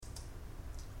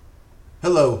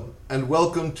Hello, and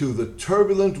welcome to the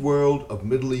turbulent world of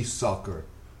Middle East soccer,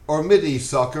 or Mideast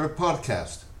Soccer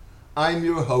podcast. I'm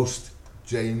your host,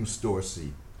 James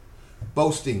Dorsey.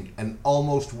 Boasting an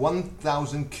almost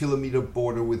 1,000-kilometer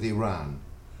border with Iran,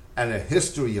 and a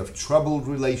history of troubled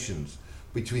relations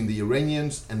between the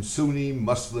Iranians and Sunni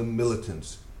Muslim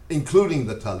militants, including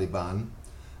the Taliban,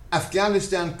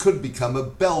 Afghanistan could become a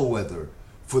bellwether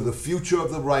for the future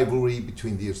of the rivalry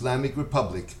between the Islamic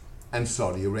Republic and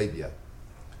Saudi Arabia.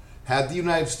 Had the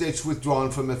United States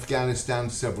withdrawn from Afghanistan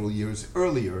several years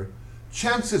earlier,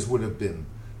 chances would have been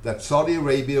that Saudi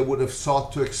Arabia would have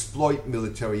sought to exploit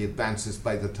military advances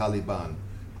by the Taliban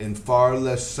in far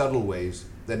less subtle ways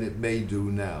than it may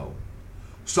do now.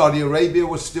 Saudi Arabia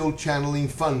was still channeling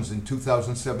funds in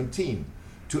 2017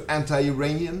 to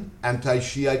anti-Iranian,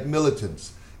 anti-Shiite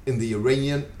militants in the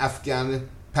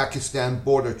Iranian-Afghan-Pakistan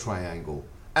border triangle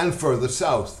and further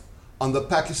south on the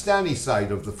Pakistani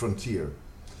side of the frontier,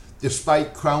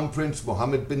 despite Crown Prince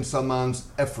Mohammed bin Salman's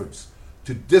efforts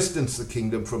to distance the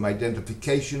kingdom from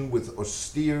identification with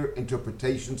austere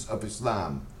interpretations of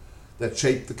Islam that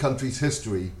shaped the country's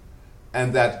history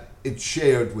and that it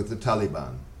shared with the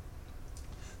Taliban.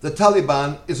 The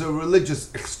Taliban is a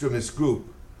religious extremist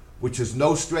group which is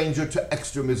no stranger to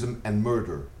extremism and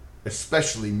murder,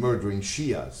 especially murdering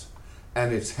Shias,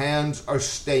 and its hands are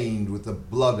stained with the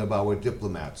blood of our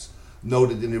diplomats,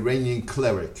 noted an Iranian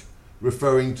cleric,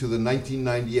 referring to the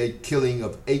 1998 killing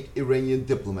of 8 Iranian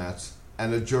diplomats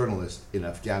and a journalist in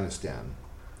Afghanistan.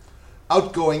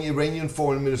 Outgoing Iranian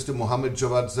Foreign Minister Mohammad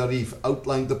Javad Zarif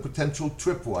outlined the potential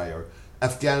tripwire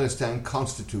Afghanistan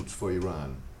constitutes for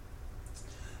Iran.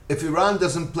 If Iran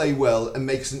doesn't play well and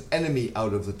makes an enemy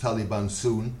out of the Taliban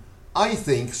soon, I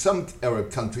think some Arab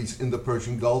countries in the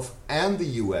Persian Gulf and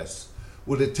the US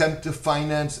would attempt to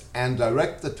finance and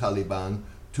direct the Taliban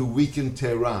to weaken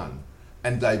Tehran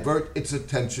and divert its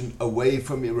attention away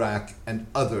from Iraq and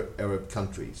other Arab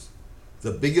countries.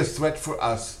 The biggest threat for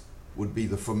us would be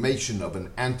the formation of an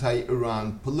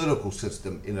anti-Iran political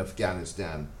system in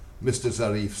Afghanistan, Mr.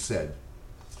 Zarif said.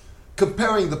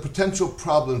 Comparing the potential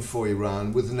problem for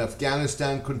Iran with an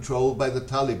Afghanistan controlled by the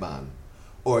Taliban,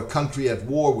 or a country at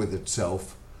war with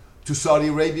itself, to Saudi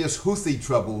Arabia's Houthi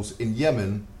troubles in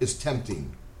Yemen is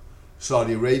tempting.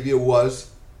 Saudi Arabia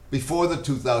was, before the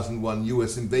 2001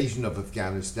 U.S. invasion of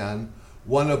Afghanistan,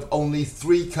 one of only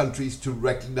 3 countries to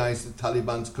recognize the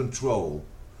Taliban's control.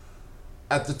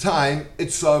 At the time,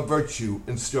 it saw virtue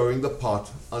in stirring the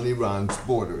pot on Iran's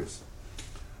borders.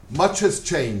 Much has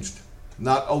changed,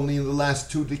 not only in the last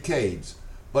 2 decades,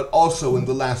 but also in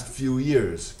the last few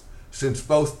years, since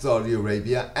both Saudi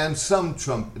Arabia and some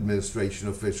Trump administration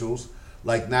officials,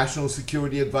 like National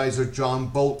Security Advisor John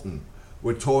Bolton,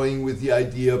 were toying with the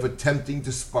idea of attempting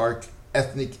to spark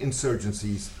ethnic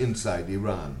insurgencies inside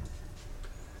Iran.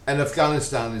 And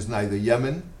Afghanistan is neither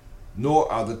Yemen,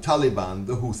 nor are the Taliban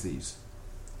the Houthis.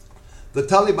 The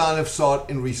Taliban have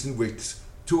sought in recent weeks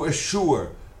to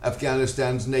assure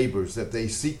Afghanistan's neighbors that they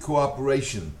seek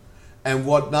cooperation and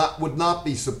would not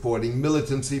be supporting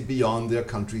militancy beyond their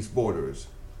country's borders.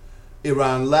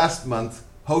 Iran last month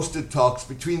hosted talks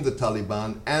between the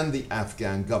Taliban and the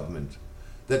Afghan government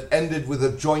that ended with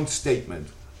a joint statement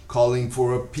calling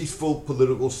for a peaceful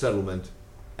political settlement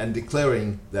and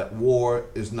declaring that war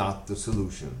is not the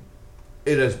solution.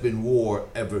 It has been war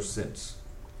ever since.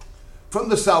 From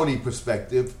the Saudi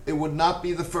perspective, it would not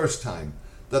be the first time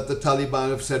that the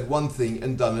Taliban have said one thing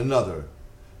and done another,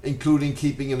 including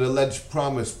keeping an alleged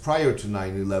promise prior to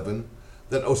 9/11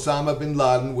 that Osama bin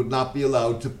Laden would not be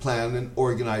allowed to plan and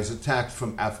organize attacks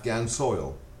from Afghan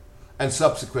soil, and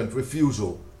subsequent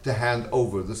refusal to hand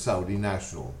over the Saudi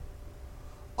national.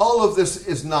 All of this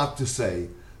is not to say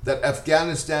that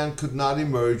Afghanistan could not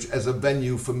emerge as a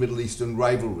venue for Middle Eastern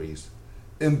rivalries,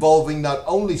 involving not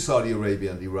only Saudi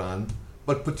Arabia and Iran,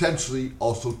 but potentially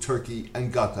also Turkey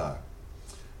and Qatar.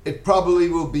 It probably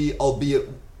will be, albeit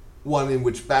one in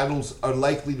which battles are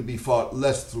likely to be fought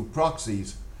less through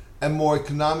proxies and more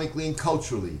economically and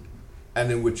culturally,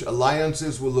 and in which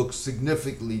alliances will look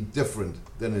significantly different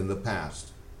than in the past.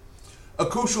 A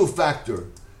crucial factor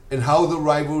in how the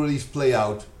rivalries play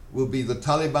out will be the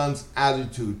Taliban's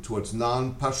attitude towards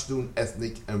non-Pashtun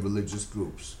ethnic and religious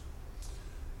groups.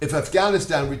 If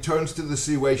Afghanistan returns to the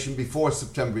situation before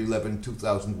September 11,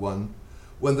 2001,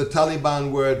 when the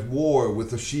Taliban were at war with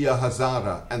the Shia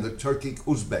Hazara and the Turkic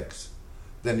Uzbeks,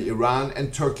 then Iran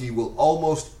and Turkey will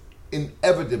almost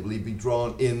inevitably be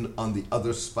drawn in on the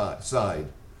other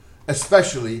side,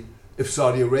 especially if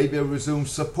Saudi Arabia resumes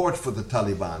support for the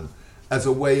Taliban as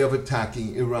a way of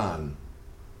attacking Iran.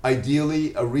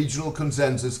 Ideally, a regional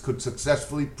consensus could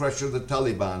successfully pressure the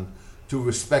Taliban to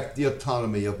respect the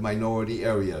autonomy of minority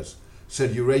areas,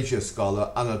 said Eurasia scholar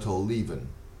Anatol Levin.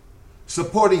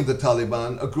 Supporting the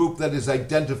Taliban, a group that is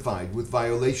identified with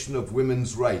violation of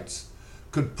women's rights,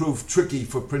 could prove tricky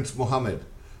for Prince Mohammed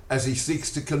as he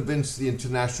seeks to convince the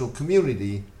international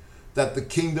community that the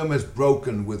kingdom has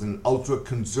broken with an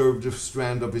ultra-conservative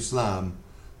strand of Islam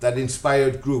that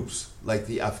inspired groups like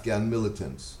the Afghan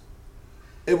militants.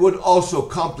 It would also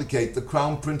complicate the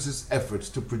Crown Prince's efforts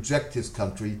to project his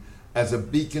country as a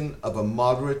beacon of a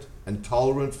moderate and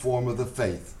tolerant form of the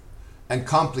faith, and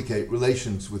complicate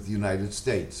relations with the United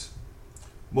States.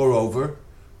 Moreover,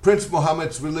 Prince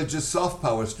Mohammed's religious soft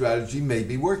power strategy may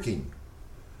be working.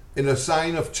 In a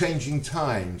sign of changing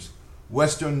times,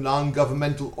 Western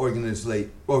non-governmental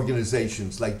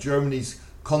organizations like Germany's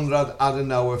Konrad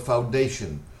Adenauer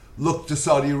Foundation look to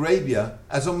Saudi Arabia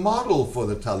as a model for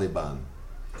the Taliban.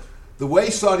 The way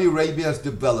Saudi Arabia has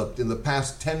developed in the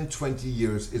past 10-20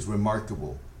 years is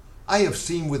remarkable. I have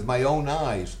seen with my own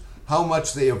eyes how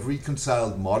much they have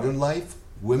reconciled modern life,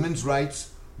 women's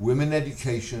rights, women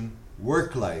education,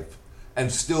 work life,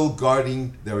 and still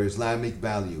guarding their Islamic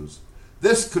values.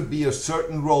 This could be a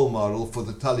certain role model for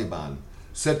the Taliban,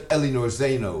 said Elinor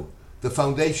Zaino, the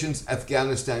foundation's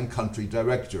Afghanistan country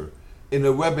director, in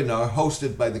a webinar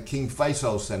hosted by the King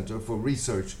Faisal Center for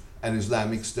Research and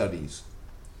Islamic Studies.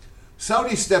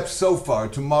 Saudi steps so far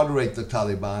to moderate the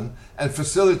Taliban and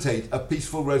facilitate a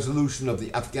peaceful resolution of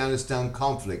the Afghanistan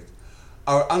conflict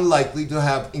are unlikely to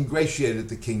have ingratiated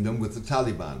the kingdom with the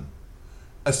Taliban.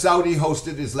 A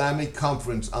Saudi-hosted Islamic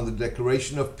conference on the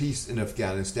declaration of peace in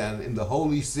Afghanistan in the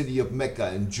holy city of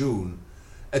Mecca in June,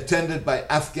 attended by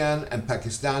Afghan and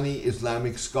Pakistani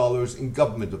Islamic scholars and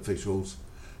government officials,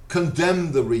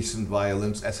 condemned the recent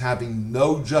violence as having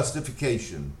no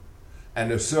justification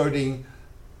and asserting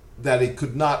that it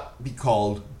could not be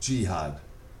called jihad.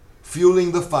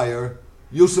 Fueling the fire,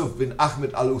 Yusuf bin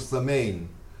Ahmed Al Uthaymeen,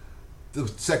 the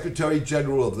Secretary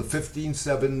General of the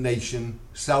 15-7 nation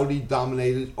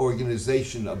Saudi-dominated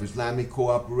Organization of Islamic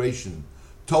Cooperation,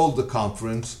 told the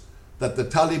conference that the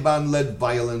Taliban-led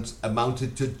violence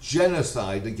amounted to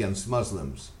genocide against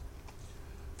Muslims.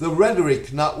 The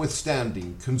rhetoric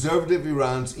notwithstanding, conservative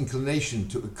Iran's inclination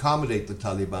to accommodate the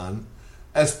Taliban,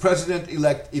 as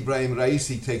President-elect Ibrahim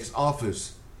Raisi takes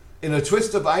office, in a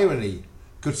twist of irony,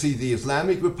 could see the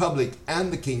Islamic Republic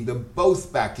and the kingdom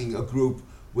both backing a group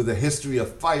with a history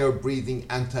of fire-breathing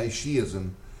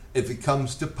anti-Shiism if it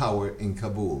comes to power in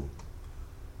Kabul.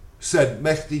 Said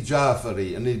Mehdi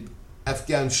Jafari, an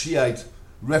Afghan Shiite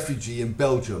refugee in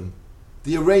Belgium,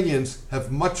 the Iranians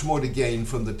have much more to gain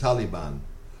from the Taliban.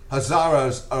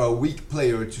 Hazaras are a weak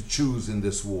player to choose in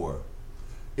this war.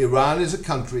 Iran is a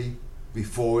country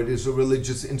before it is a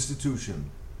religious institution.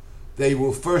 They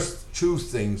will first choose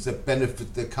things that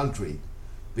benefit their country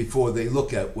before they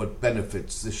look at what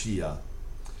benefits the Shia.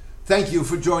 Thank you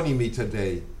for joining me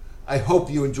today. I hope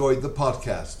you enjoyed the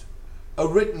podcast. A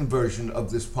written version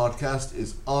of this podcast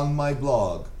is on my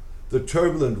blog, The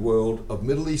Turbulent World of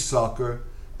Middle East Soccer,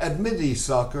 at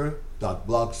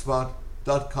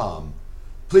mideastsoccer.blogspot.com.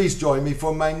 Please join me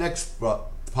for my next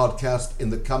podcast in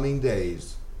the coming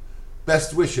days.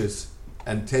 Best wishes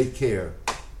and take care.